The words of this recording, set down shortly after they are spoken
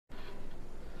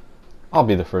I'll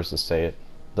be the first to say it.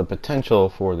 The potential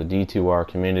for the D2R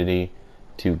community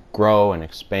to grow and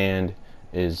expand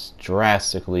is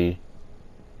drastically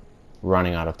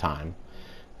running out of time.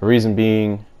 The reason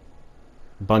being,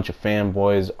 a bunch of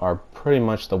fanboys are pretty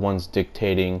much the ones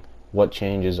dictating what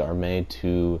changes are made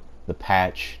to the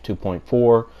patch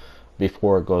 2.4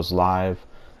 before it goes live.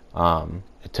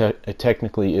 It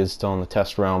technically is still in the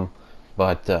test realm,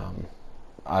 but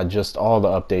just all the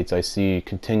updates I see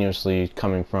continuously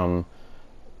coming from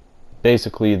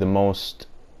basically the most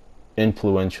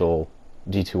influential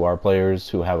D2R players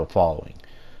who have a following.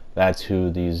 That's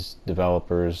who these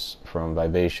developers from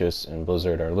Vivacious and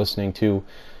Blizzard are listening to,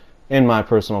 in my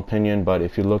personal opinion. But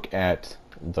if you look at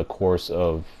the course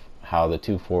of how the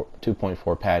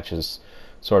 2.4 patches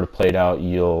sort of played out,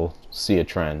 you'll see a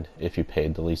trend if you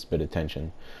paid the least bit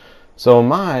attention. So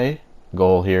my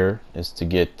goal here is to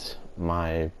get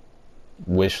my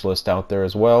wish list out there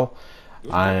as well.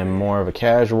 I am more of a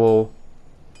casual.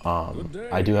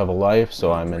 I do have a life,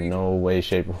 so I'm in no way,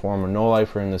 shape, or form a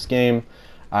no-lifer in this game.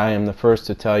 I am the first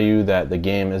to tell you that the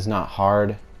game is not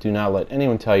hard. Do not let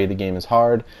anyone tell you the game is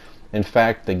hard. In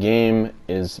fact, the game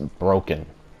is broken.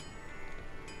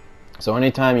 So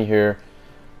anytime you hear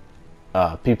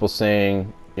people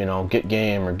saying, you know, get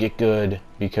game or get good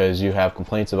because you have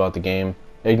complaints about the game,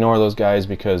 ignore those guys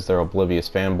because they're oblivious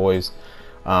fanboys.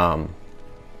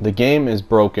 The game is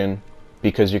broken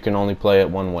because you can only play it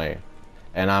one way,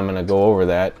 and I'm going to go over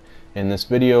that in this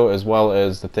video, as well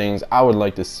as the things I would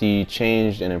like to see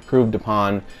changed and improved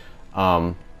upon,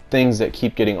 things that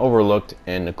keep getting overlooked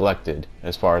and neglected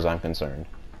as far as I'm concerned.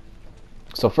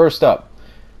 So first up,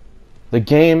 the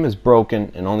game is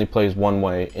broken and only plays one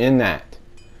way, in that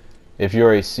if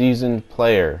you're a seasoned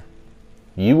player,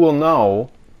 you will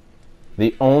know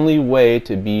the only way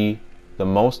to be the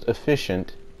most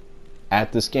efficient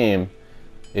at this game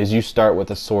is you start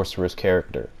with a sorceress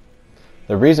character.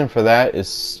 The reason for that is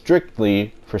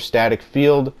strictly for static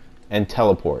field and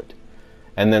teleport.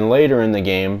 And then later in the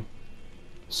game,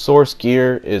 source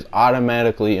gear is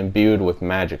automatically imbued with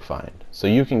magic find. So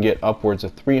you can get upwards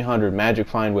of 300 magic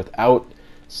find without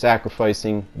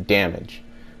sacrificing damage.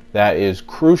 That is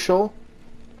crucial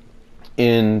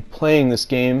in playing this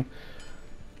game,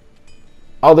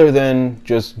 other than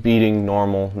just beating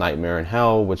normal Nightmare in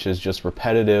Hell, which is just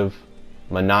repetitive,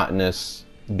 monotonous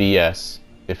BS,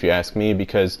 if you ask me,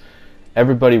 because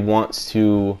everybody wants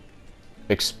to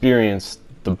experience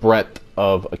the breadth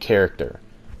of a character.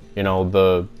 You know,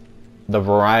 the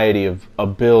variety of a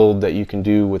build that you can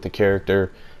do with the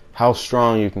character, how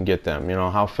strong you can get them, you know,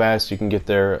 how fast you can get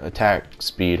their attack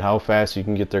speed, how fast you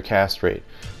can get their cast rate,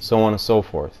 so on and so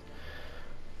forth.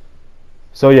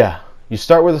 So yeah, you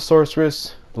start with a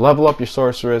sorceress, level up your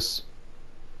sorceress,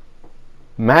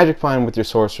 magic find with your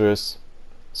sorceress,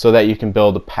 so that you can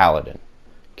build a paladin.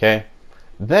 Okay?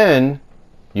 Then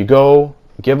you go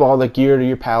give all the gear to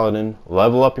your paladin,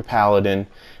 level up your paladin,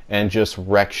 and just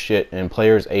wreck shit in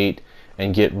Players 8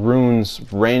 and get runes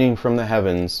raining from the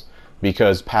heavens,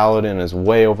 because paladin is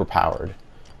way overpowered.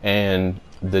 And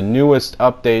the newest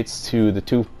updates to the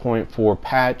 2.4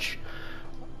 patch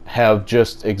have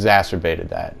just exacerbated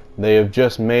that. They have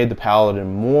just made the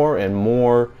paladin more and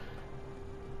more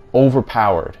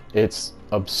overpowered. It's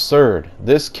absurd.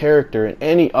 This character in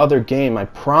any other game, I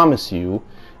promise you,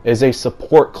 is a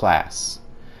support class.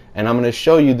 And I'm going to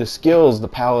show you the skills the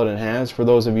paladin has for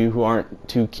those of you who aren't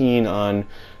too keen on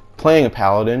playing a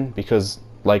paladin, because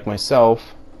like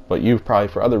myself, but you probably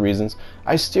for other reasons,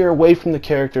 I steer away from the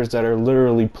characters that are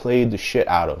literally played the shit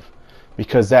out of,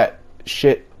 because that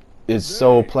shit is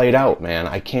so played out, man.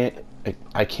 I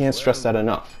can't stress that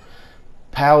enough.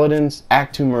 Paladins,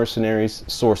 Act 2 mercenaries,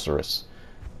 sorceress.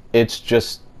 It's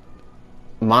just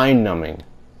mind-numbing.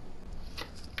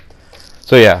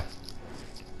 So yeah,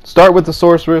 start with the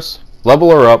sorceress,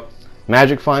 level her up,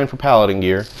 magic find for paladin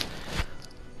gear,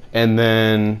 and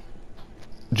then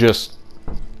just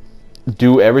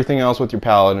do everything else with your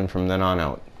paladin from then on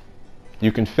out.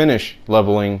 You can finish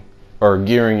leveling or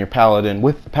gearing your paladin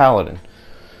with the paladin.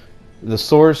 The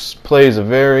source plays a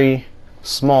very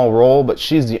small role, but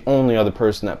she's the only other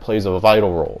person that plays a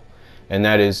vital role, and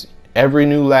that is every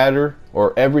new ladder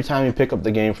or every time you pick up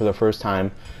the game for the first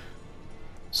time,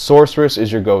 sorceress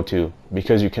is your go-to,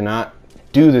 because you cannot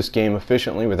do this game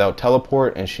efficiently without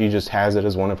teleport, and she just has it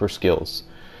as one of her skills.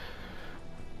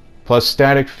 Plus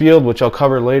static field, which I'll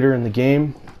cover later in the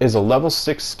game, is a level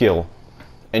 6 skill,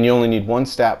 and you only need one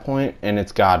stat point, and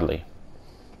it's godly.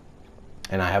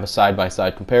 And I have a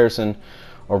side-by-side comparison,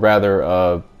 or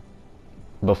rather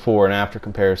before and after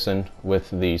comparison with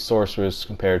the sorceress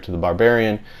compared to the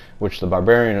barbarian, which the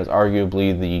barbarian is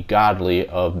arguably the godly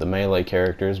of the melee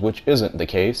characters, which isn't the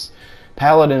case.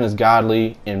 Paladin is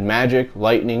godly in magic,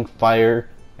 lightning, fire,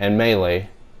 and melee,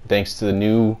 thanks to the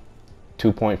new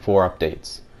 2.4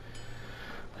 updates.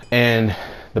 And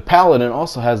the Paladin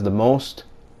also has the most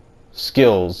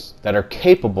skills that are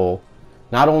capable,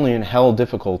 not only in hell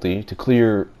difficulty, to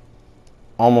clear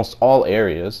almost all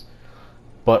areas,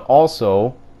 but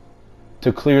also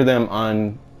to clear them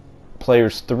on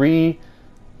players 3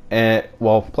 to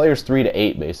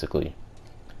 8 basically.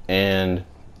 And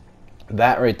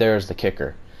that right there is the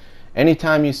kicker.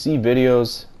 Anytime you see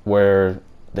videos where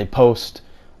they post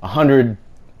 100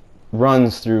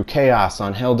 runs through chaos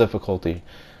on hell difficulty,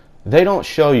 they don't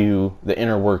show you the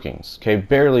inner workings. Okay,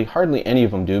 hardly any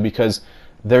of them do, because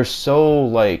they're so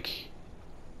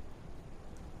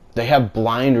they have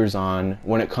blinders on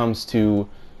when it comes to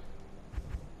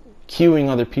cueing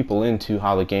other people into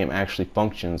how the game actually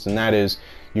functions, and that is,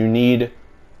 you need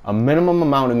a minimum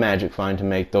amount of magic find to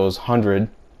make those 100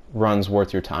 runs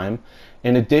worth your time.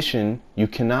 In addition, you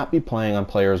cannot be playing on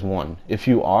players 1. If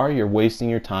you are, you're wasting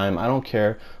your time. I don't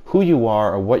care who you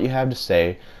are or what you have to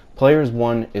say. Players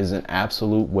 1 is an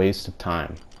absolute waste of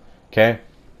time. Okay?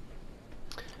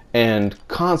 And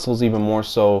consoles even more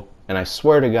so, and I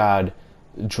swear to God,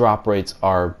 drop rates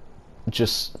are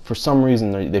just, for some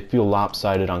reason, they feel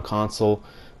lopsided on console,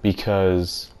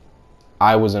 because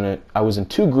I was in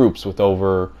 2 groups with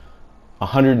over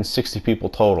 160 people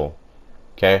total.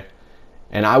 Okay?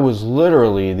 And I was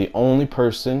literally the only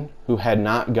person who had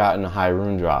not gotten a high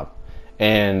rune drop.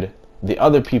 And the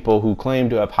other people who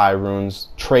claimed to have high runes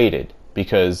traded,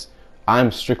 because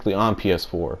I'm strictly on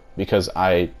PS4. Because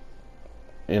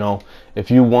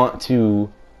if you want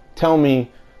to tell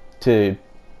me to,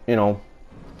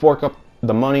 fork up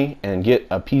the money and get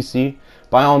a PC,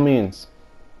 by all means,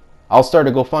 I'll start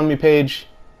a GoFundMe page.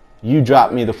 You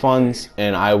drop me the funds,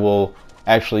 and I will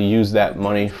actually use that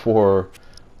money for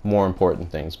more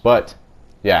important things. But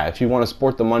yeah, if you want to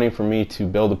support the money for me to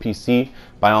build a PC,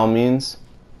 by all means,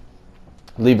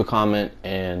 leave a comment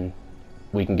and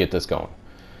we can get this going.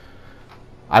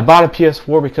 I bought a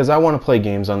PS4 because I want to play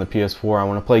games on the PS4. I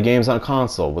want to play games on a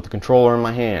console with the controller in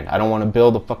my hand. I don't want to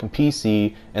build a fucking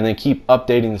PC and then keep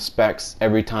updating the specs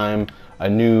every time a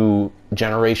new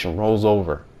generation rolls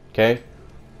over. Okay?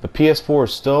 The PS4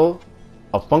 is still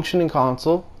a functioning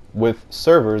console with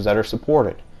servers that are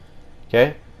supported.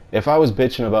 Okay? If I was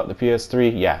bitching about the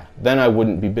PS3, yeah, then I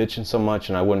wouldn't be bitching so much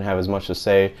and I wouldn't have as much to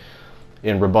say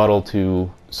in rebuttal to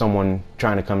someone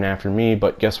trying to come after me.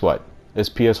 But guess what? It's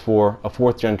PS4, a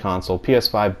 4th gen console.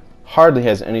 PS5 hardly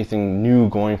has anything new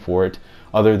going for it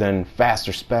other than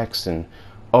faster specs and,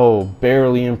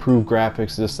 barely improved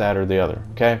graphics, this, that, or the other.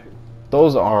 Okay?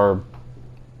 Those are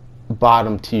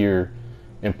bottom tier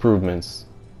improvements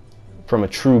from a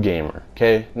true gamer.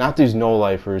 Okay? Not these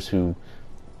no-lifers who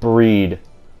breed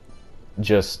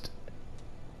just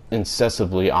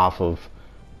incessantly off of,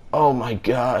 oh my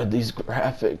god, these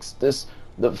graphics,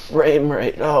 the frame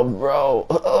rate, oh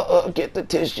bro, get the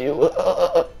tissue.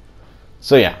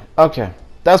 So yeah, okay,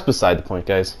 that's beside the point,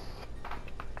 guys.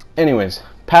 Anyways,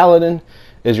 Paladin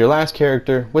is your last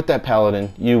character. With that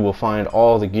Paladin, you will find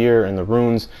all the gear and the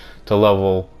runes to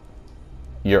level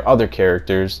your other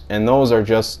characters, and those are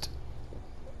just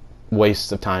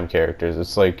wastes of time characters.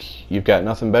 It's like you've got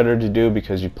nothing better to do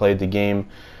because you played the game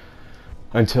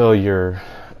until you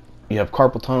have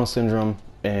carpal tunnel syndrome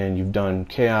and you've done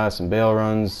chaos and bail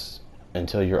runs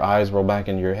until your eyes roll back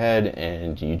into your head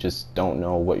and you just don't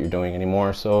know what you're doing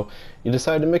anymore. So you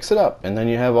decide to mix it up, and then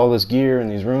you have all this gear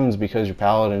and these runes because your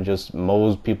Paladin just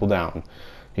mows people down.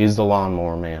 He's the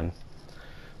lawnmower man.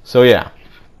 So yeah,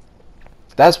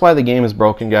 that's why the game is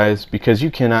broken, guys, because you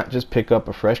cannot just pick up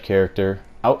a fresh character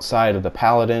outside of the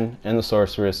Paladin and the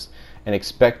Sorceress and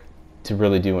expect to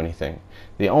really do anything.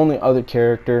 The only other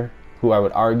character who I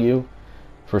would argue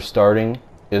for starting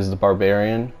is the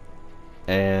Barbarian,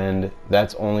 and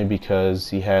that's only because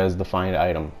he has the find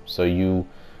item. So you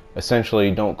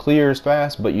essentially don't clear as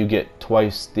fast, but you get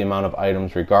twice the amount of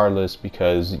items regardless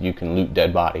because you can loot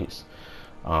dead bodies.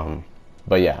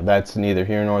 But yeah, that's neither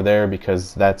here nor there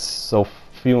because that's so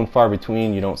few and far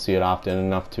between. You don't see it often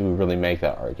enough to really make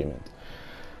that argument.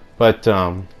 But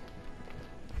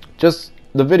just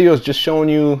the video is just showing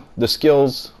you the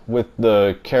skills with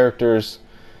the characters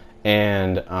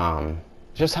and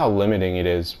just how limiting it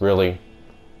is, really.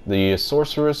 The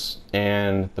Sorceress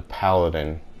and the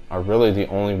Paladin are really the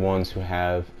only ones who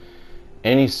have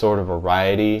any sort of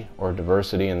variety or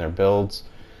diversity in their builds.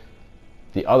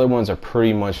 The other ones are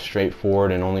pretty much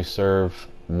straightforward and only serve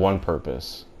one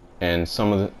purpose. and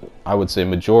some of the, I would say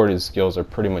majority of the skills are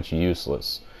pretty much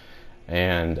useless.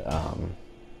 And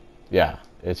yeah,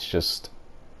 it's just,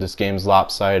 this game's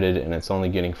lopsided, and it's only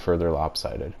getting further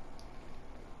lopsided.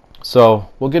 So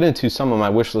we'll get into some of my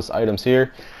wish list items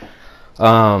here.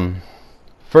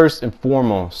 First and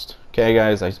foremost, okay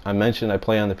guys, I mentioned I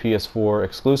play on the PS4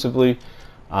 exclusively,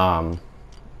 and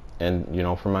you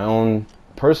know, for my own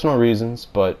personal reasons,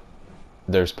 but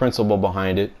there's principle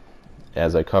behind it,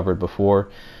 as I covered before.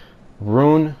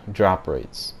 Rune drop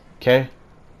rates, okay?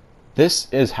 This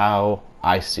is how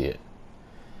I see it.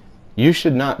 You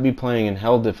should not be playing in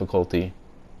hell difficulty,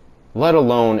 let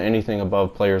alone anything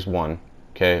above players 1,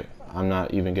 okay? I'm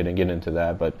not even going to get into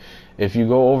that, but if you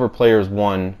go over players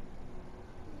 1,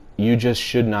 you just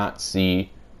should not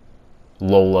see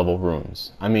low-level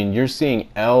runes. I mean, you're seeing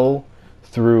L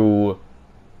through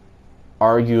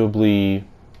arguably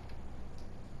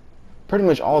pretty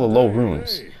much all the low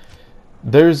runes.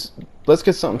 Let's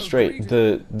get something straight.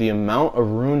 The amount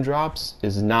of rune drops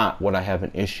is not what I have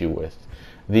an issue with.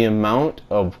 The amount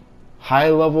of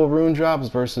high-level rune drops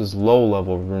versus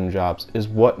low-level rune drops is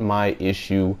what my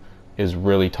issue is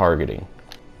really targeting.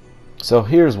 So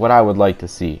here's what I would like to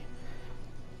see.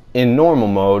 In normal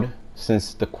mode,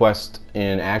 since the quest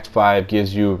in Act 5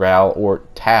 gives you Ral or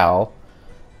Tal,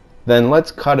 then let's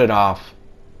cut it off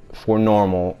for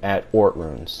normal at Ort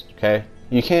runes, okay?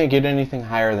 You can't get anything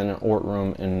higher than an Ort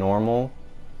rune in normal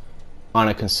on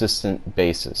a consistent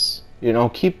basis. You know,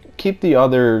 keep the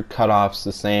other cutoffs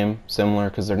the same, similar,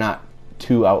 because they're not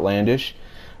too outlandish,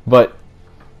 but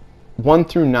 1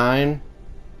 through 9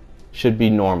 should be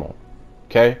normal,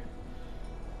 okay?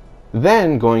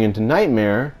 Then going into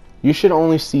Nightmare, you should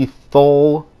only see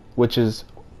Thul, which is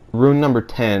rune number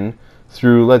 10,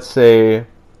 through, let's say,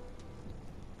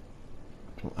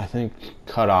 I think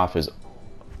cutoff is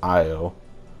Io.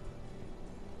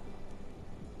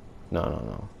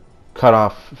 No.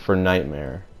 Cutoff for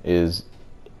Nightmare is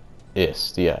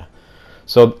Ist, yeah.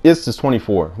 So Ist is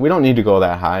 24. We don't need to go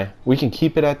that high. We can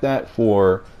keep it at that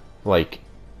for like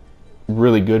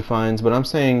really good finds, but I'm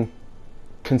saying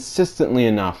consistently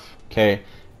enough, okay?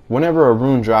 Whenever a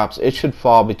rune drops, it should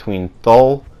fall between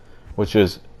Thul, which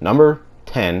is number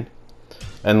 10,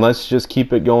 and let's just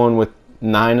keep it going with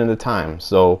 9 at a time.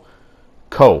 So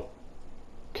Ko,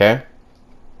 okay?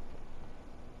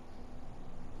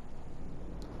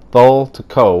 Thul to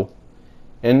Ko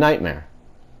in Nightmare.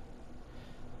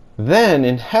 Then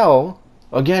in Hell,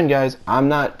 again guys, I'm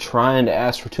not trying to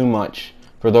ask for too much.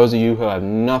 For those of you who have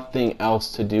nothing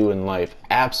else to do in life,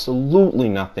 absolutely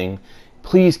nothing,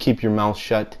 please keep your mouth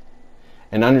shut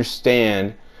and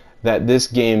understand that this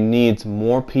game needs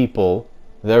more people,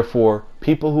 therefore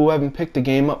people who haven't picked the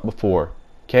game up before,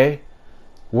 okay?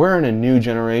 We're in a new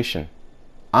generation.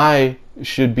 I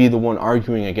should be the one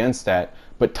arguing against that,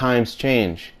 but times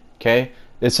change, okay?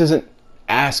 This isn't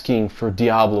asking for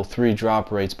Diablo 3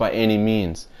 drop rates by any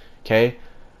means, okay?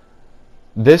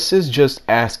 This is just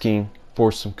asking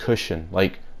for some cushion,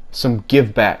 like some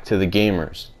give back to the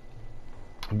gamers,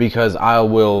 because I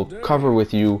will cover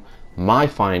with you my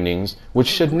findings, which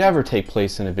should never take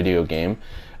place in a video game,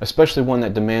 especially one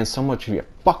that demands so much of your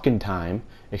fucking time,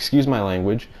 excuse my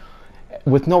language,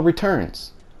 with no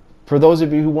returns. For those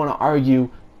of you who want to argue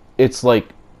it's like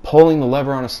pulling the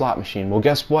lever on a slot machine, well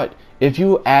guess what? If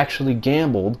you actually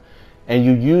gambled and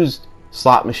you used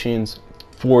slot machines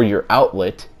for your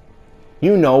outlet,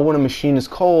 you know when a machine is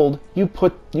cold, you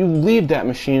leave that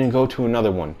machine and go to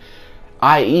another one.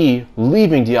 I.e.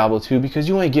 leaving Diablo 2 because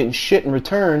you ain't getting shit in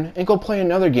return, and go play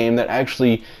another game that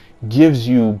actually gives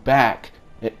you back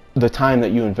the time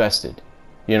that you invested.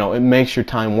 You know, it makes your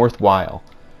time worthwhile.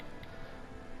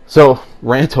 So,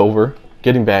 rant over,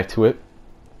 getting back to it.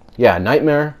 Yeah,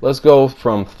 Nightmare, let's go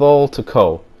from Thul to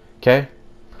Ko, okay?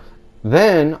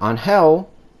 Then, on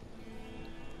Hell,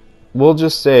 we'll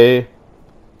just say,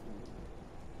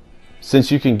 since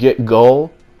you can get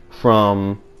Gull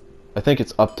from, I think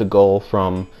it's up to Gull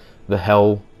from the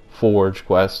Hell Forge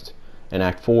quest in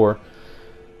Act 4,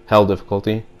 Hell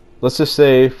difficulty. Let's just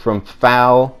say from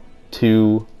Fal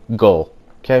to Gull,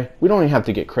 okay? We don't even have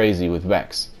to get crazy with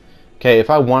Vex. Okay,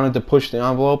 if I wanted to push the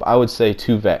envelope, I would say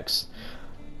 2 Vex.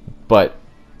 But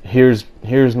here's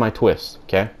my twist,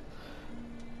 okay?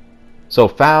 So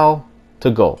Fal to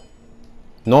Gull.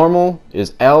 Normal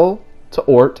is L to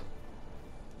Ort.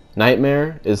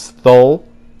 Nightmare is Thul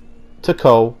to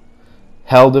Ko.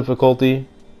 Hell difficulty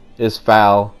is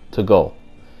Fal to Gull.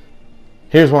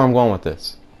 Here's where I'm going with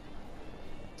this.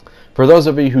 For those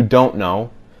of you who don't know,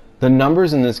 the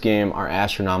numbers in this game are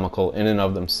astronomical in and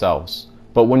of themselves.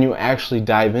 But when you actually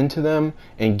dive into them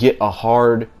and get a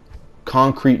hard,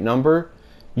 concrete number,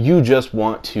 You just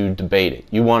want to debate it.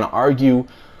 You want to argue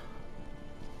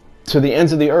to the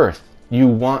ends of the earth. You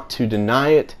want to deny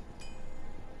it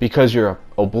because you're an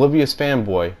oblivious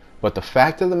fanboy. But the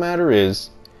fact of the matter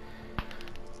is,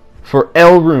 for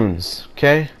L runes,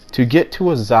 okay, to get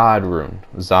to a Zod rune,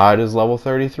 Zod is level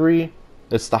 33,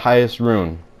 it's the highest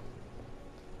rune.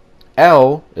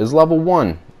 L is level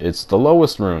 1, it's the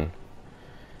lowest rune.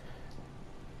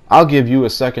 I'll give you a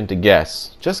second to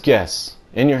guess. Just guess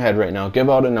in your head right now. Give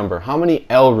out a number. How many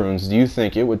L runes do you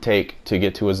think it would take to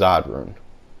get to a Zod rune?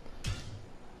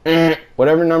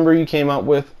 Whatever number you came up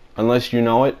with, unless you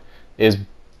know it, is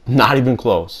not even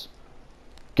close.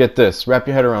 Get this. Wrap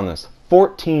your head around this.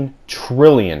 14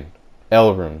 trillion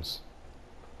L runes.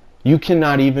 You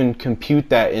cannot even compute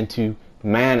that into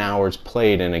man hours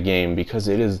played in a game because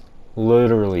it is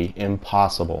literally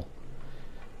impossible.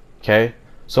 Okay?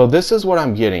 So this is what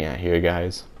I'm getting at here,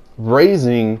 guys.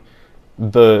 Raising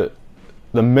the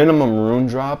minimum rune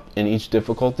drop in each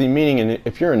difficulty, meaning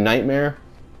if you're a nightmare,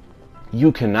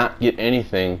 you cannot get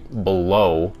anything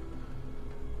below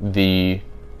the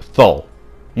Thul.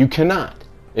 You cannot.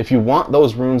 If you want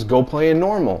those runes, go play in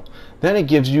normal. Then it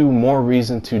gives you more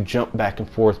reason to jump back and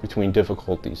forth between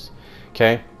difficulties.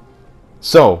 Okay?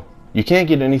 So, you can't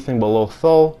get anything below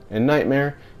Thul in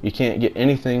Nightmare. You can't get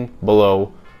anything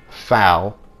below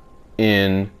Foul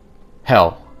in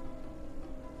Hell.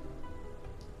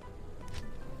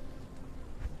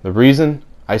 The reason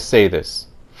I say this,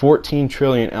 14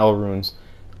 trillion L runes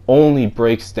only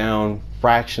breaks down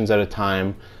fractions at a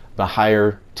time the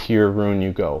higher tier rune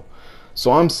you go.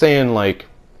 So I'm saying, like,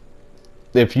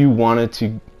 if you wanted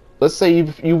to, let's say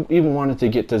if you even wanted to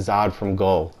get to Zod from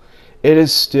Gull, it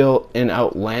is still an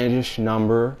outlandish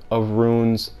number of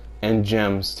runes and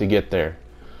gems to get there.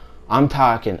 I'm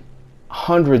talking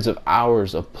hundreds of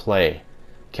hours of play.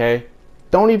 Okay?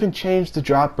 Don't even change the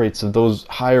drop rates of those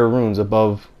higher runes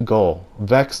above Gull.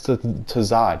 Vex to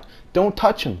Zod. Don't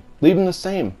touch them. Leave them the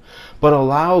same. But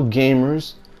allow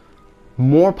gamers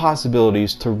more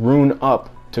possibilities to rune up,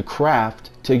 to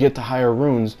craft, to get to higher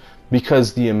runes,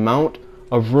 because the amount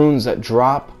of runes that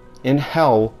drop in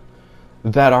Hell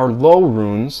that are low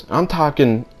runes, I'm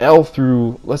talking L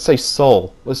through, let's say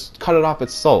Soul. Let's cut it off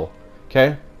at Soul.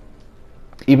 Okay?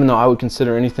 Even though I would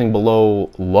consider anything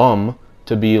below Lum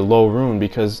to be a low rune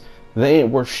because they ain't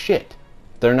worth shit.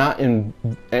 They're not in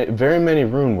very many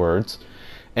rune words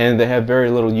and they have very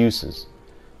little uses.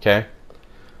 Okay?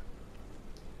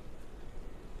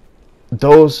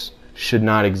 Those should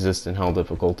not exist in Hell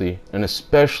difficulty, and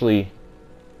especially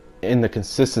in the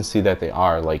consistency that they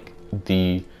are. Like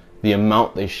the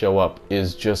amount they show up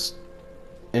is just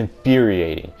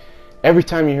infuriating. Every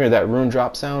time you hear that rune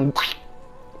drop sound,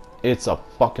 it's a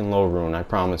fucking low rune, I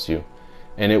promise you.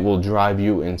 And it will drive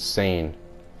you insane.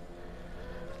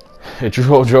 It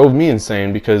drove me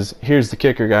insane because here's the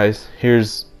kicker, guys.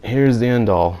 Here's the end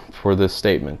all for this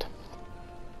statement.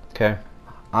 Okay?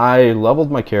 I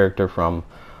leveled my character from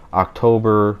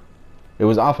October. It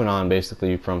was off and on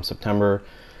basically from September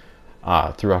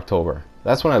through October.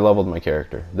 That's when I leveled my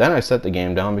character. Then I set the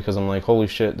game down because I'm like, holy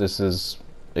shit, this is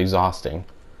exhausting.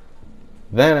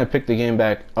 Then I picked the game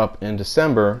back up in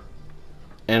December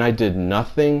and I did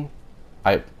nothing.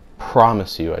 I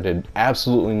promise you, I did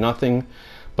absolutely nothing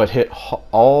but hit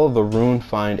all the rune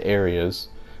find areas.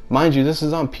 Mind you, this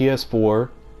is on PS4,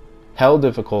 Hell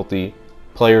difficulty,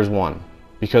 players 1.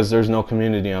 Because there's no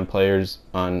community on players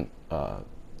on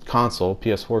console,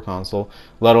 PS4 console,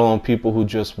 let alone people who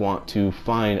just want to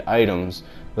find items.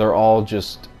 They're all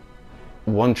just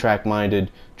one-track minded,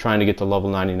 trying to get to level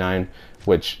 99,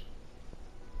 which,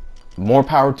 more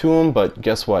power to them, but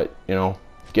guess what? You know,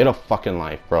 get a fucking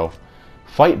life, bro.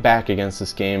 Fight back against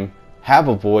this game, have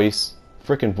a voice,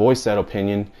 freaking voice that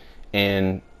opinion,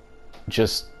 and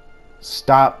just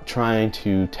stop trying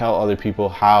to tell other people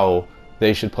how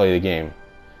they should play the game.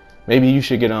 Maybe you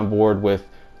should get on board with,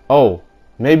 oh,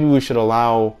 maybe we should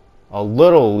allow a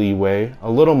little leeway, a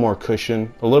little more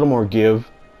cushion, a little more give,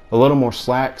 a little more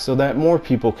slack so that more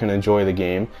people can enjoy the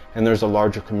game and there's a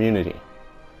larger community.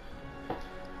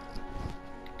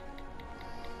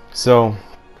 So,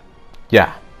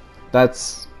 yeah,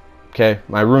 that's, okay,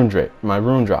 my rune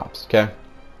drops, okay?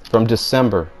 From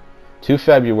December to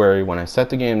February when I set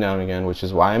the game down again, which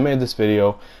is why I made this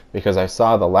video, because I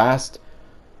saw the last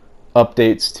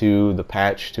updates to the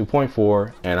patch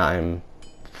 2.4 and I'm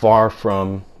far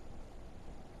from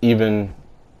even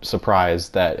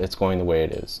surprised that it's going the way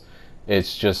it is.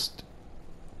 It's just,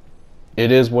 it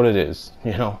is what it is,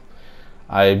 you know.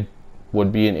 I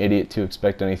would be an idiot to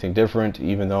expect anything different,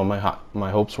 even though my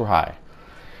hopes were high.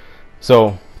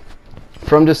 So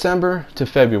from December to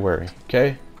February,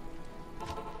 okay,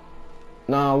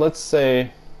 no, let's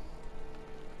say,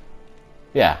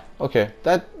 yeah, okay,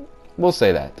 that, we'll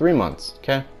say that, 3 months,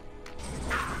 okay?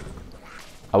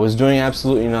 I was doing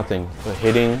absolutely nothing but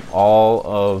hitting all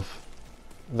of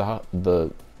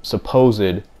the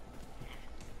supposed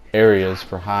areas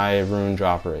for high rune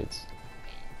drop rates.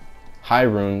 High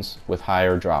runes with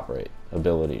higher drop rate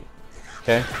ability,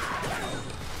 okay?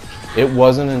 It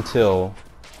wasn't until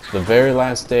the very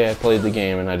last day I played the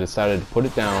game and I decided to put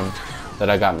it down that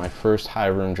I got my first high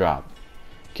rune drop.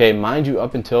 Okay, mind you,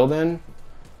 up until then,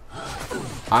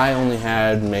 I only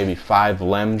had maybe 5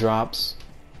 lem drops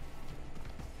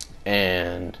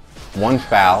and 1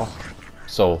 foul.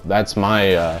 So that's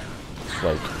my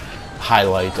like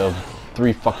highlight of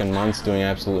 3 fucking months doing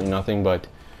absolutely nothing. But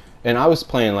and I was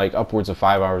playing like upwards of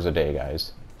 5 hours a day,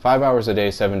 guys. 5 hours a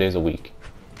day, 7 days a week.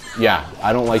 Yeah,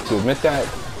 I don't like to admit that.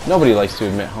 Nobody likes to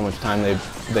admit how much time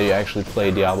they actually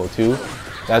play Diablo 2.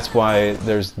 That's why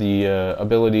there's the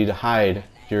ability to hide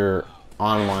your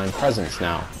online presence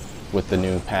now with the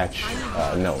new patch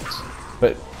notes.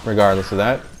 But regardless of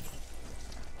that,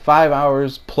 5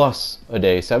 hours plus a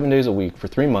day, 7 days a week for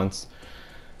 3 months,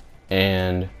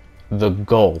 and the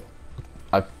goal.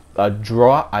 I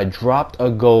dropped a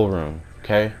goal rune,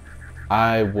 okay?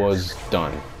 I was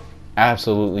done.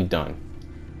 Absolutely done.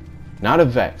 Not a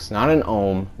Vex, not an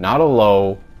Ohm, not a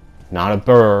Low, not a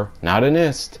Burr, not an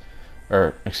Ist,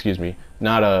 or excuse me,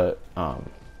 not a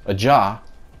Jaw,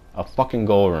 a fucking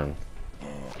goal rune.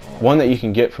 One that you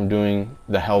can get from doing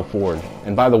the Hellforge.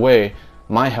 And by the way,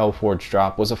 my Hellforge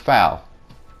drop was a foul.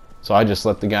 So I just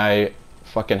let the guy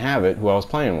fucking have it who I was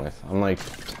playing with. I'm like,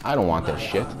 I don't want that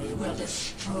shit.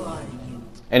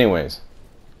 Anyways,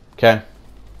 okay?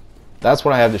 That's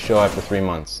what I have to show after 3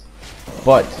 months.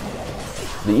 But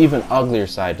the even uglier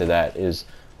side to that is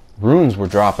runes were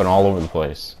dropping all over the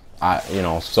place. You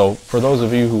know, so for those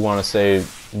of you who want to say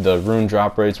the rune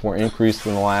drop rates were increased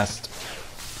in the last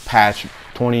patch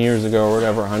 20 years ago or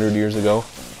whatever, 100 years ago,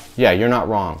 yeah, you're not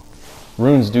wrong.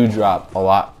 Runes do drop a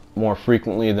lot more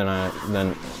frequently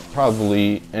than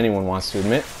probably anyone wants to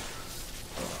admit.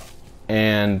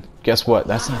 And guess what?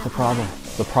 That's not the problem.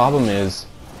 The problem is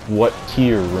what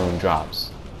tier rune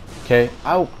drops. Okay,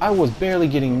 I was barely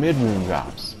getting mid rune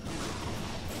drops.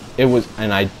 It was,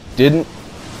 and I didn't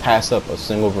pass up a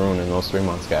single rune in those 3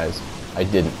 months, guys. I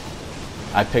didn't.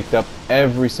 I picked up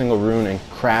every single rune and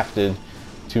crafted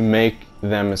to make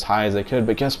them as high as I could.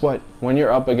 But guess what? When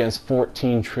you're up against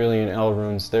 14 trillion L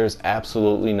runes, there's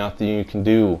absolutely nothing you can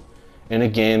do in a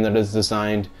game that is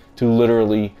designed to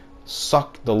literally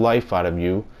suck the life out of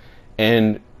you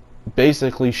and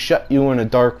basically shut you in a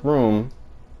dark room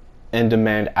and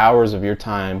demand hours of your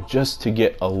time just to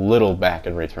get a little back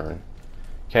in return.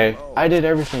 Okay, I did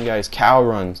everything, guys. Cow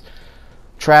runs,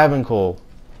 Travancore,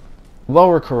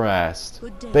 Lower Carrast,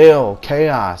 Bale,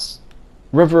 Chaos,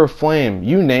 River of Flame,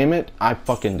 you name it, I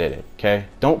fucking did it, okay?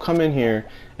 Don't come in here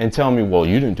and tell me, well,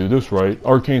 you didn't do this right.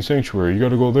 Arcane Sanctuary, you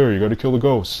gotta go there, you gotta kill the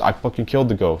ghosts. I fucking killed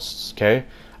the ghosts, okay?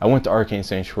 I went to Arcane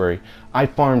Sanctuary. I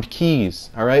farmed keys,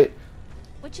 alright?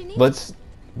 What you need? Let's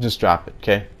just drop it,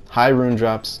 okay? High rune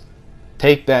drops.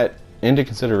 Take that into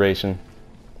consideration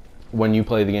when you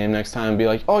play the game next time and be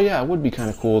like, oh yeah, it would be kind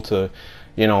of cool to,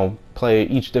 you know, play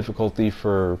each difficulty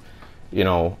for, you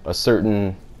know, a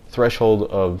certain threshold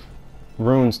of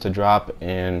runes to drop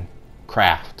and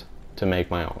craft to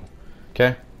make my own.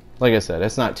 Okay? Like I said,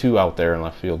 it's not too out there in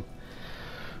left field.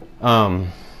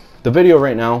 The video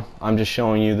right now, I'm just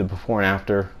showing you the before and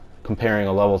after, comparing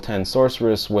a level 10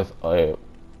 sorceress with a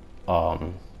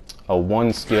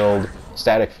 1 skilled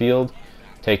static field,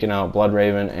 taking out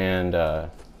Bloodraven and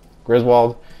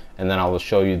Griswold, and then I will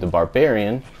show you the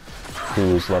Barbarian,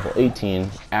 who's level 18,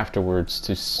 afterwards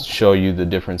to show you the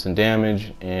difference in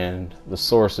damage, and the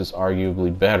source is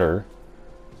arguably better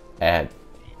at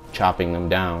chopping them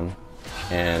down.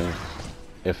 And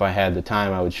if I had the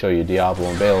time, I would show you Diablo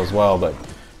and Bale as well, but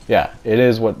yeah, it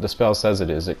is what the spell says it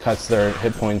is. It cuts their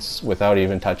hit points without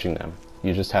even touching them.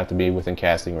 You just have to be within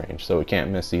casting range, so it can't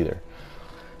miss either.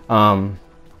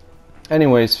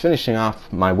 Anyways, finishing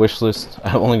off my wish list,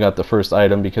 I only got the first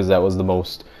item because that was the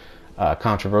most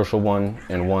controversial one,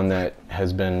 and one that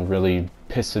has been really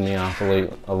pissing me off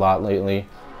a lot lately.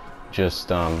 Just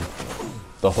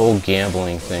the whole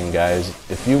gambling thing, guys.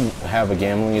 If you have a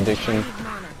gambling addiction,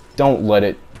 don't let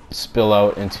it spill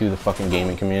out into the fucking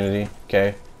gaming community,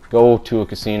 okay? Go to a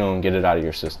casino and get it out of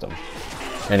your system.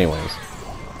 Anyways,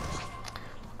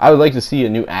 I would like to see a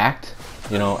new act,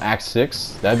 you know, Act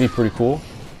 6. That'd be pretty cool.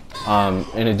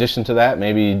 In addition to that,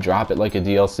 maybe drop it like a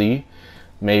DLC.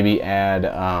 Maybe add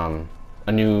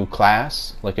a new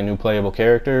class, like a new playable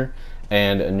character,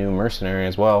 and a new mercenary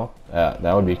as well. That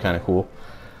would be kind of cool.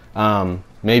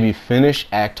 Maybe finish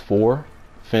Act 4,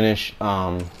 finish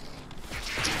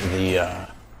the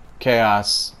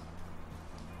Chaos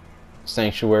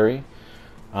Sanctuary.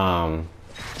 Yeah,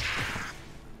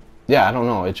 I don't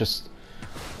know. It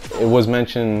was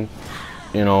mentioned,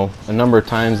 you know, a number of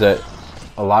times that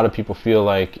a lot of people feel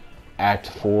like Act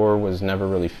 4 was never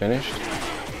really finished,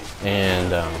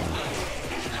 and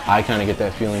I kind of get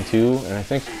that feeling too. And I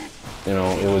think, you know,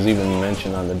 it was even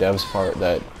mentioned on the devs' part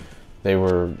that they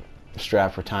were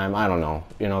strapped for time. I don't know.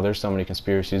 You know, there's so many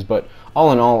conspiracies, but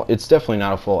all in all, it's definitely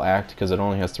not a full act because it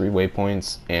only has 3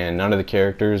 waypoints, and none of the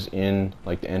characters in,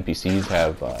 like, the NPCs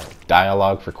have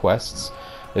dialogue for quests.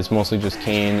 It's mostly just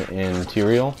Kain and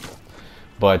Tyrael,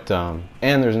 but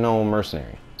and there's no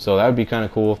mercenary. So that would be kind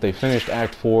of cool if they finished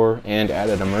Act 4 and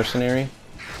added a mercenary.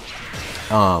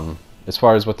 As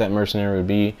far as what that mercenary would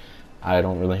be, I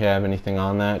don't really have anything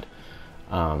on that.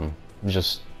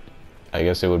 Just, I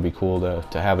guess it would be cool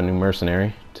to have a new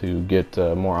mercenary to get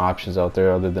more options out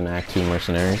there other than Act 2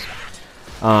 mercenaries.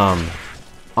 On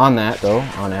that though,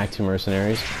 on Act 2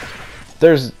 mercenaries,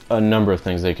 there's a number of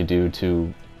things they could do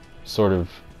to sort of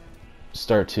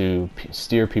start to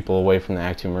steer people away from the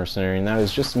Act 2 mercenary, and that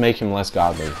is just make him less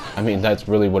godly. I mean, that's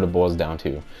really what it boils down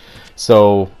to.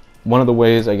 So one of the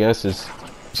ways, I guess, is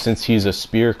since he's a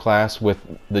spear class with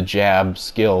the jab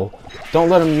skill, don't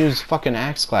let him use fucking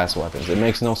axe class weapons. It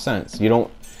makes no sense. You don't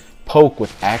poke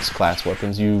with axe class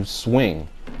weapons, you swing,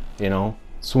 you know?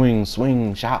 Swing,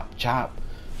 swing, chop, chop.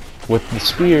 With the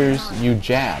spears, you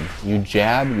jab. You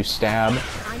jab, you stab,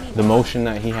 the motion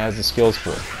that he has the skills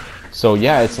for. So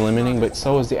yeah, it's limiting, but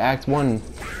so is the Act 1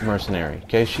 mercenary.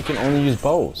 Okay, she can only use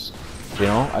bows. You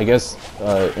know, I guess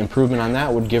improvement on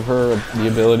that would give her the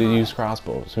ability to use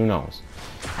crossbows. Who knows?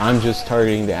 I'm just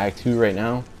targeting the Act 2 right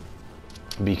now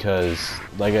because,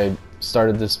 like I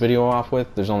started this video off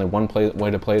with, there's only one way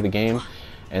to play the game,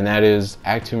 and that is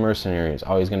Act 2 mercenary is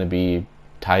always going to be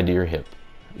tied to your hip.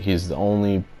 He's the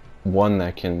only one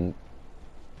that can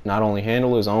not only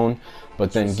handle his own,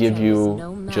 but then give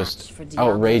you just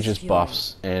outrageous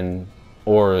buffs and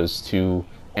auras to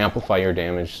amplify your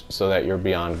damage so that you're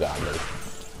beyond godly.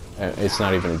 It's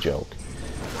not even a joke.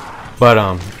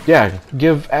 But yeah,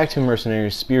 give Act 2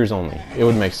 mercenaries spears only. It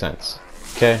would make sense.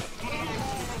 Okay?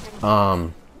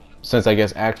 Since I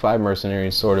guess Act 5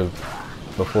 mercenaries sort of,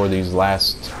 before these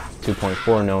last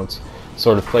 2.4 notes,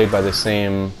 sort of played by the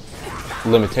same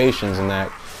limitations in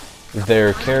that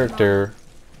their character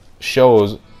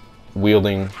shows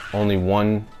wielding only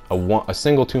a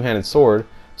single two-handed sword,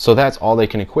 so that's all they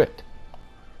can equip.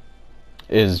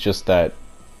 Is just that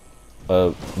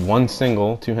one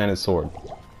single two-handed sword.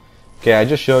 Okay, I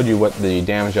just showed you what the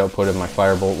damage output of my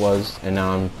firebolt was, and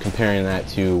now I'm comparing that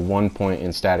to 1 point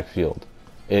in static field.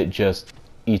 It just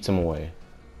eats them away.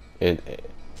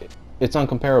 It's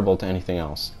uncomparable to anything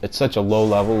else. It's such a low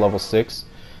level, level 6.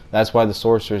 That's why the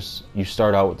sorceress, you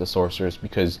start out with the sorceress,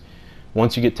 because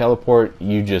once you get teleport,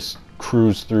 you just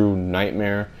cruise through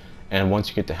nightmare, and once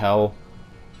you get to hell,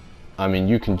 I mean,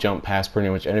 you can jump past pretty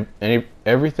much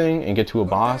everything and get to a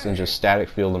boss and just static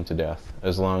field them to death,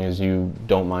 as long as you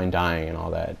don't mind dying and all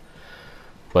that.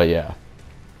 But yeah.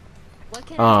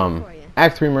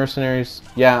 Act 3 mercenaries,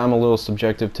 yeah, I'm a little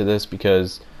subjective to this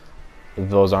because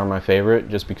those are my favorite,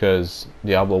 just because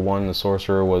Diablo 1, the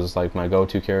sorcerer, was like my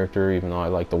go-to character, even though I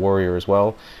like the warrior as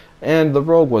well. And the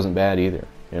rogue wasn't bad either.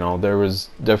 You know, there was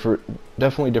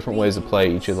definitely different ways to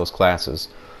play each of those classes.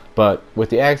 But with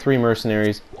the Act 3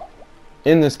 mercenaries,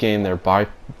 in this game, they're by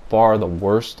far the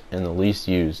worst and the least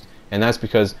used. And that's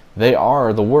because they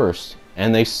are the worst,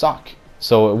 and they suck.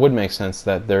 So it would make sense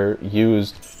that they're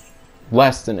used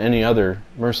less than any other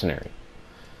mercenary.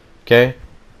 Okay?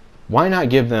 Why not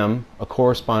give them a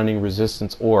corresponding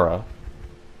resistance aura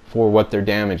for what their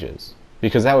damage is?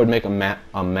 Because that would make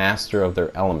a master of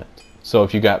their element. So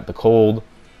if you got the cold,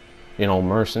 you know,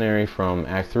 mercenary from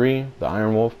Act 3, the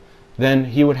Iron Wolf, then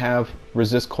he would have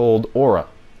resist cold aura.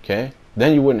 Okay?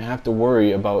 Then you wouldn't have to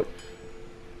worry about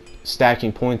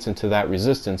stacking points into that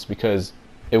resistance, because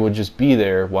it would just be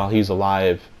there while he's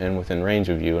alive and within range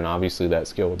of you, and obviously that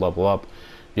skill would level up,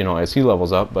 you know, as he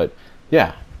levels up. But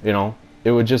yeah, you know,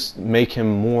 it would just make him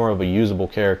more of a usable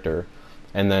character.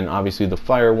 And then obviously the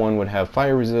fire one would have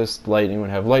fire resist, lightning would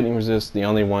have lightning resist. The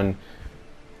only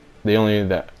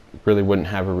that really wouldn't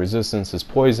have a resistance is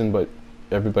poison, but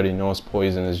everybody knows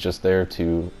poison is just there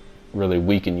to really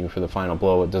weaken you for the final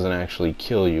blow. It doesn't actually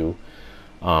kill you.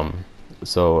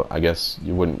 So I guess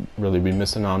you wouldn't really be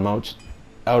missing out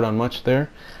on much there.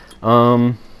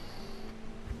 In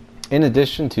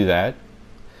addition to that,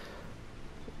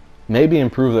 maybe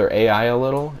improve their AI a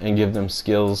little and give them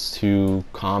skills to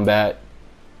combat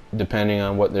depending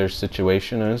on what their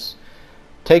situation is.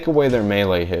 Take away their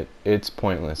melee hit. It's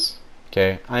pointless.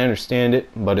 Okay, I understand it,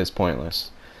 but it's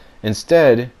pointless.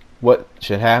 Instead, what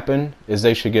should happen is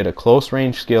they should get a close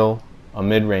range skill, a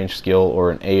mid-range skill,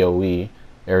 or an AoE,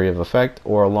 area of effect,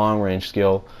 or a long-range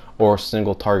skill, or a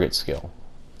single target skill.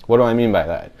 What do I mean by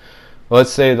that?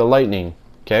 Let's say the lightning,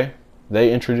 okay?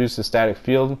 They introduced a static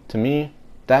field. To me,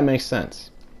 that makes sense.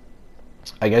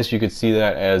 I guess you could see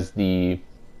that as the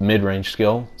mid-range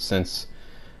skill, since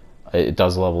it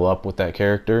does level up with that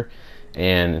character,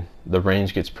 and the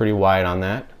range gets pretty wide on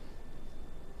that.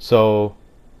 So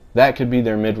that could be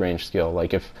their mid-range skill.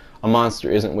 Like if a monster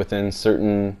isn't within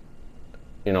certain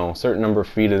number of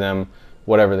feet of them,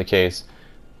 whatever the case,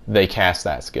 they cast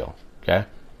that skill. Okay.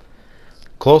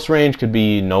 Close range could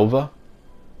be Nova.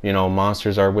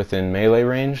 Monsters are within melee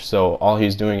range, so all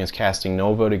he's doing is casting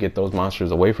Nova to get those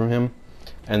monsters away from him.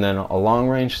 And then a long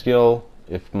range skill,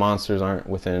 if monsters aren't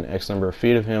within X number of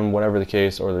feet of him, whatever the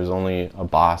case, or there's only a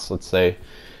boss, let's say,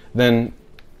 then,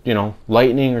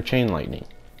 lightning or chain lightning,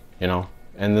 and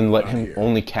then let him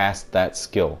only cast that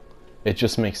skill. It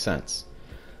just makes sense.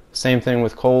 Same thing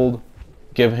with cold.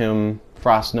 Give him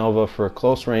Frost Nova for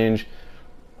close range,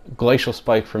 Glacial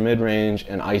Spike for mid range,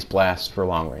 and Ice Blast for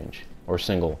long range, or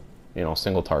single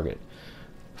target.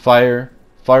 Fire,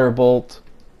 Firebolt,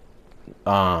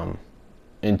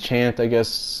 Enchant, I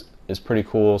guess, is pretty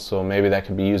cool, so maybe that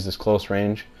could be used as close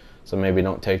range. So maybe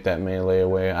don't take that melee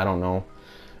away. I don't know.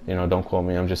 Don't quote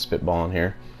me. I'm just spitballing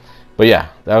here. But yeah,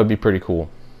 that would be pretty cool.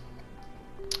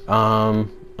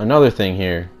 Another thing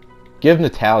here, give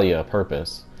Natalia a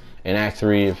purpose. In Act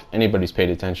 3, if anybody's paid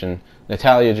attention,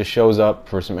 Natalia just shows up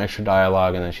for some extra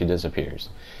dialogue and then she disappears.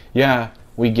 Yeah,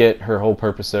 we get her whole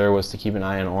purpose there was to keep an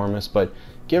eye on Ormus, but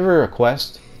give her a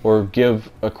quest, or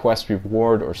give a quest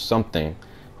reward or something,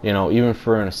 even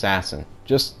for an assassin.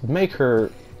 Just make her,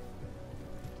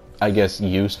 I guess,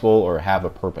 useful or have a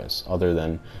purpose other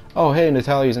than, oh hey,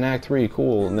 Natalia's in Act 3,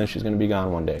 cool, and then she's gonna be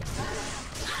gone one day.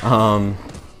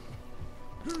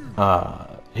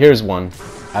 Here's one.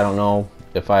 I don't know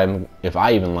if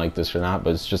I even like this or not,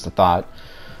 but it's just a thought.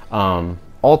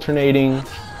 Alternating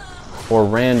or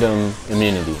random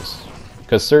immunities,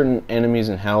 because certain enemies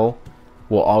in hell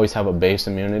will always have a base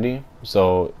immunity.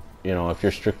 So if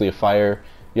you're strictly a fire,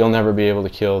 you'll never be able to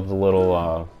kill the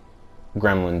little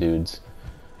gremlin dudes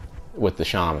with the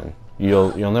shaman.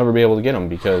 You'll never be able to get them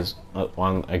because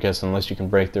I guess unless you can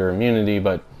break their immunity,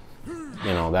 but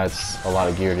that's a lot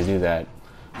of gear to do that.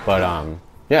 But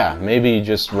yeah, maybe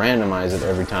just randomize it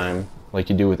every time, like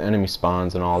you do with enemy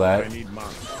spawns and all that.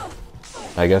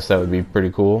 I guess that would be pretty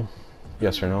cool.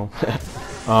 Yes or no?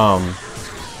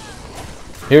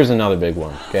 Here's another big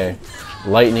one, okay?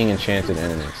 Lightning enchanted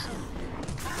enemies.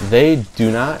 They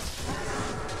do not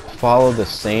follow the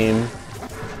same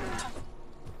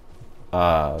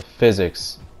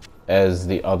physics as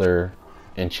the other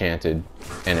enchanted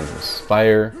enemies.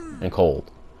 Fire and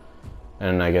cold.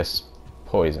 And I guess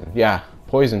poison. Yeah,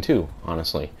 poison too,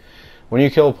 honestly. When you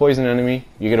kill a poison enemy,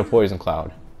 you get a poison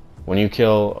cloud. When you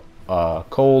kill a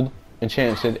cold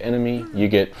enchanted enemy, you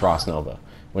get Frost Nova.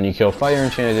 When you kill fire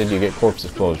enchanted, you get Corpse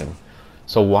Explosion.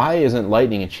 So why isn't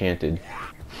lightning enchanted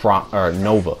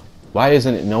Nova? Why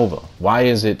isn't it Nova? Why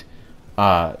is it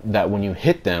that when you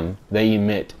hit them, they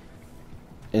emit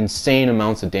insane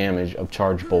amounts of damage of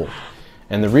Charge Bolt?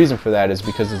 And the reason for that is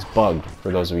because it's bugged,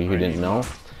 for those of you who didn't know.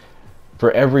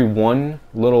 For every one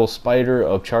little spider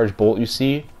of Charge Bolt you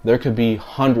see, there could be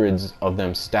hundreds of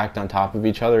them stacked on top of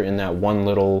each other in that one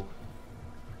little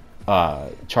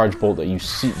Charge Bolt that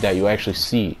you actually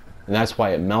see. And that's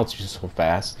why it melts you so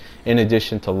fast, in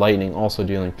addition to lightning also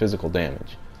dealing physical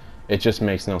damage. It just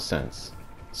makes no sense.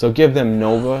 So give them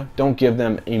Nova. Don't give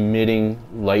them emitting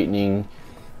lightning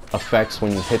effects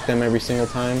when you hit them every single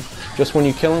time. Just when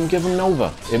you kill them, give them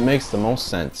Nova. It makes the most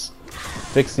sense.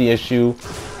 Fix the issue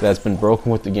that's been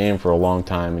broken with the game for a long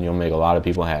time, and you'll make a lot of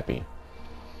people happy.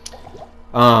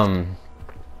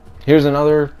 Here's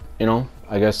another,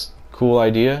 I guess, cool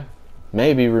idea.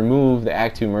 Maybe remove the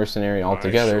Act 2 mercenary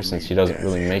altogether, since she doesn't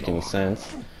really make any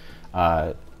sense.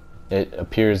 It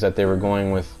appears that they were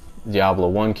going with Diablo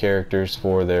 1 characters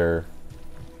for their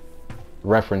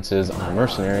references on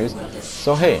mercenaries.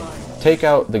 So hey, take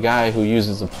out the guy who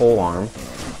uses the pole arm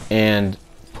and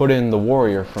put in the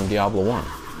warrior from Diablo 1.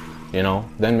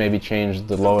 Then maybe change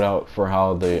the loadout for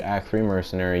how the Act 3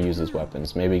 mercenary uses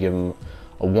weapons. Maybe give him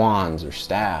a wands or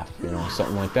staff,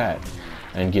 something like that.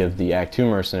 And give the Act 2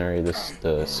 mercenary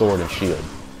the sword and shield.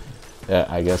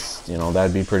 I guess,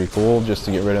 that'd be pretty cool, just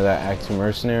to get rid of that Act 2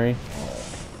 mercenary.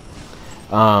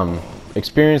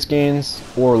 Experience gains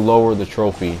or lower the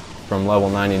trophy from level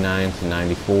 99 to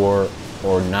 94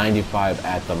 or 95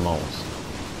 at the most.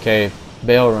 Okay,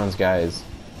 bail runs, guys.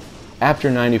 After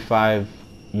 95,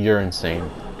 you're insane.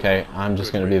 Okay, I'm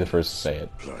just going to be the first to say it.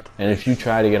 And if you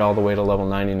try to get all the way to level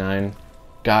 99,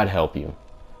 God help you.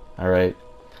 Alright?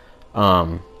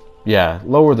 Yeah,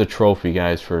 lower the trophy,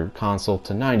 guys, for console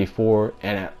to 94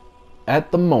 and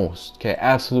at the most, okay,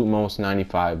 absolute most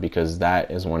 95, because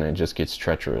that is when it just gets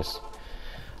treacherous.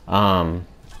 Yeah,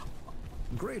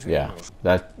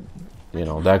 that, you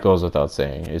know, that goes without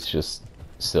saying. It's just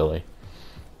silly.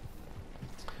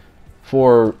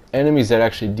 For enemies that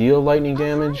actually deal lightning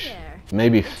damage,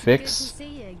 maybe fix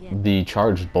the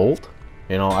charged bolt.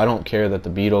 You know, I don't care that the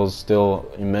beetles still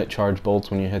emit charged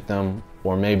bolts when you hit them,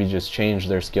 or maybe just change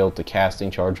their skill to casting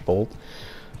charged bolt.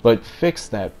 But fix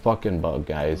that fucking bug,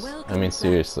 guys. I mean,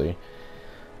 seriously.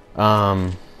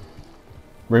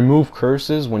 Remove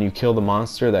curses when you kill the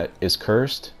monster that is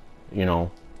cursed. You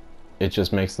know, it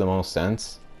just makes the most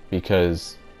sense,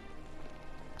 because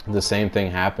the same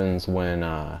thing happens when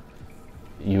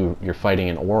you're fighting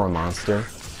an aura monster.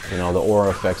 You know, the aura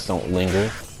effects don't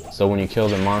linger. So when you kill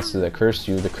the monster that cursed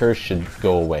you, the curse should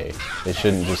go away. It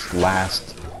shouldn't just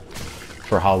last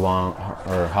for how long,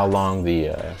 or how long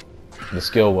the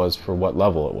skill was for what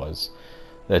level it was.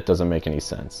 That doesn't make any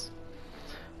sense.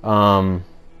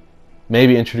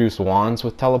 Maybe introduce wands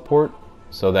with teleport,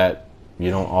 so that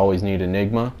you don't always need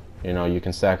Enigma. You know, you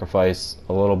can sacrifice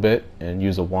a little bit and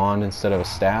use a wand instead of a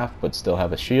staff, but still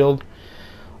have a shield.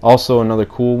 Also, another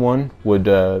cool one would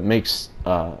make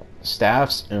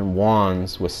staffs and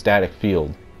wands with static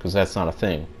field, because that's not a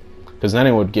thing. Because then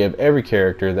it would give every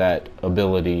character that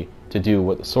ability to do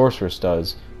what the sorceress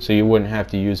does, so you wouldn't have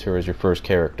to use her as your first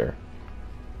character.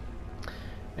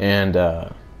 And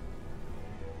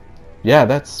yeah,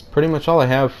 that's pretty much all I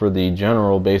have for the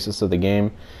general basis of the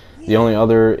game. The only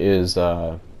other is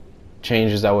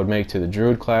changes I would make to the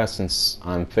druid class, since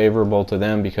I'm favorable to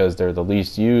them because they're the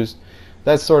least used.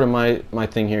 That's sort of my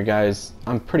thing here, guys.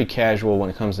 I'm pretty casual when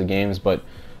it comes to games, but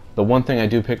the one thing I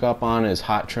do pick up on is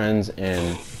hot trends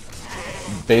and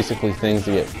basically things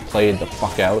that get played the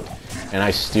fuck out, and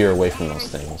I steer away from those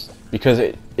things because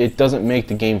it doesn't make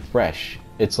the game fresh.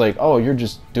 It's like, oh, you're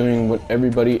just doing what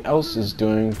everybody else is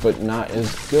doing, but not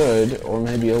as good, or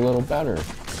maybe a little better.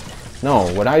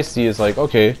 No, what I see is like,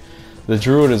 okay, the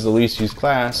druid is the least used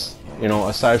class, you know,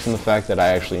 aside from the fact that I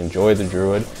actually enjoy the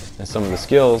druid and some of the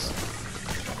skills.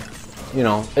 You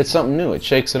know, it's something new. It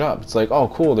shakes it up. It's like, oh,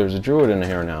 cool, there's a druid in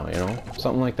here now, you know,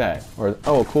 something like that. Or,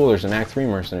 oh, cool, there's an Act 3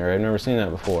 mercenary. I've never seen that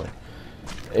before.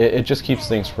 It just keeps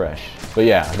things fresh. But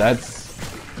yeah,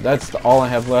 that's all I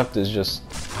have left, is just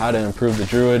how to improve the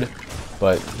druid.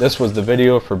 But this was the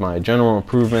video for my general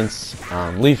improvements.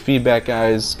 Leave feedback,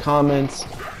 guys, comments.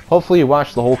 Hopefully you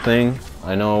watched the whole thing.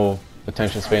 I know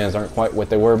attention spans aren't quite what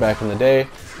they were back in the day.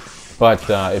 But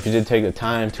if you did take the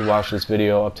time to watch this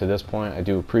video up to this point, I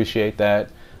do appreciate that.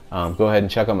 Go ahead and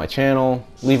check out my channel.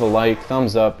 Leave a like,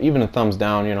 thumbs up, even a thumbs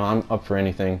down. You know, I'm up for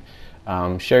anything.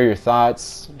 Share your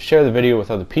thoughts. Share the video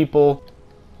with other people.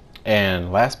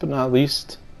 And last but not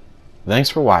least, thanks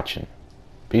for watching.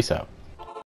 Peace out.